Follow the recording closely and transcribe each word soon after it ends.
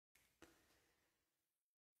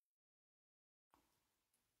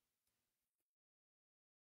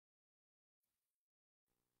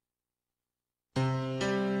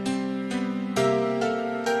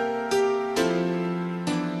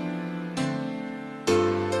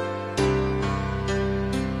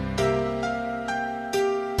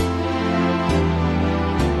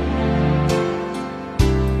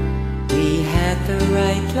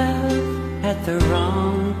the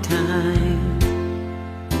wrong time.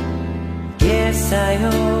 Guess I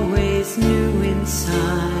always knew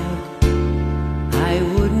inside I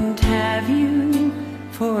wouldn't have you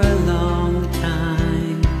for a long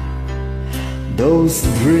time. Those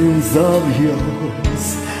dreams of yours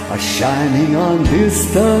are shining on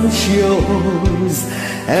distant shores,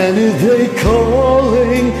 and if they're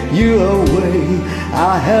calling you away,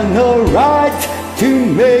 I have no right to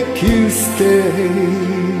make you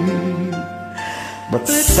stay. But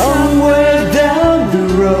somewhere down the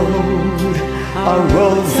road, our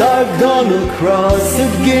roads are gonna cross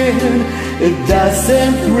again. It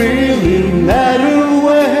doesn't really matter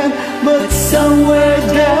when, but somewhere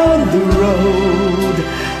down the road,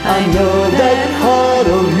 I know that heart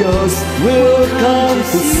of yours will come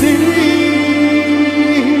to see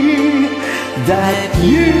that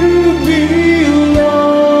you belong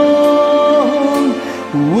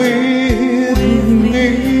with me.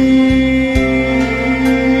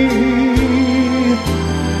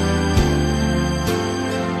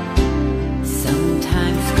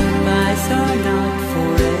 Sometimes goodbyes are not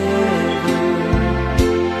forever.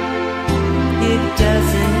 It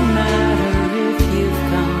doesn't matter if you've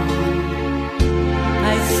gone,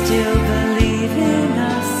 I still believe in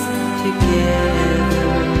us together.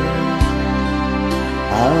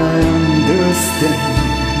 I understand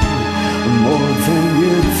more than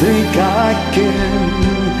you think I can.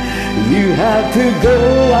 You have to go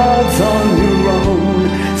out on your own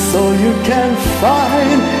so you can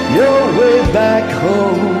find your way back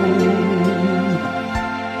home.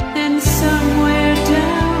 And somewhere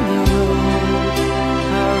down the road,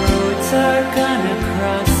 our roads are gonna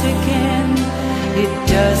cross again. It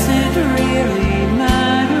doesn't really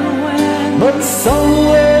matter when, but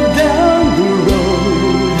somewhere down the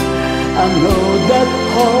road, I know that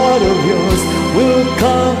heart of yours will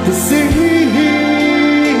come to see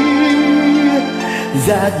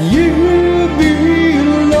that you belong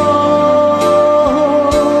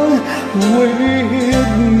with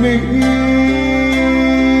me.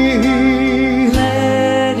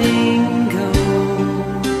 letting go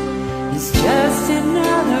is just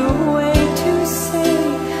another way to say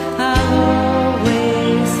I'll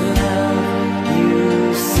always love you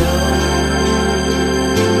so.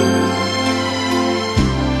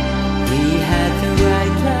 We had the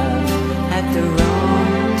right love at the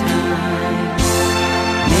wrong time.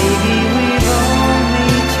 Maybe we've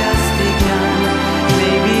only just begun.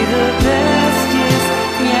 Maybe the best is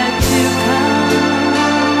yet to come.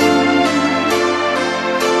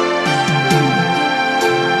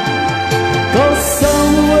 Cause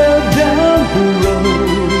somewhere down the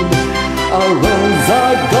road, our roads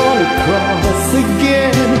are gonna cross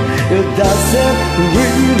again. It doesn't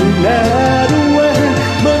really matter when,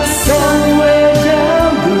 but somewhere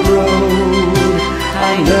down the road,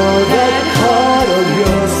 I know that heart of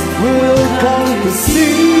yours will come to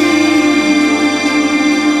see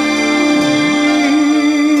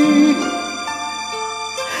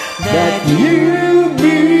that you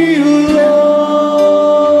belong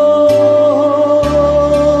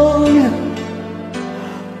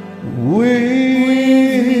with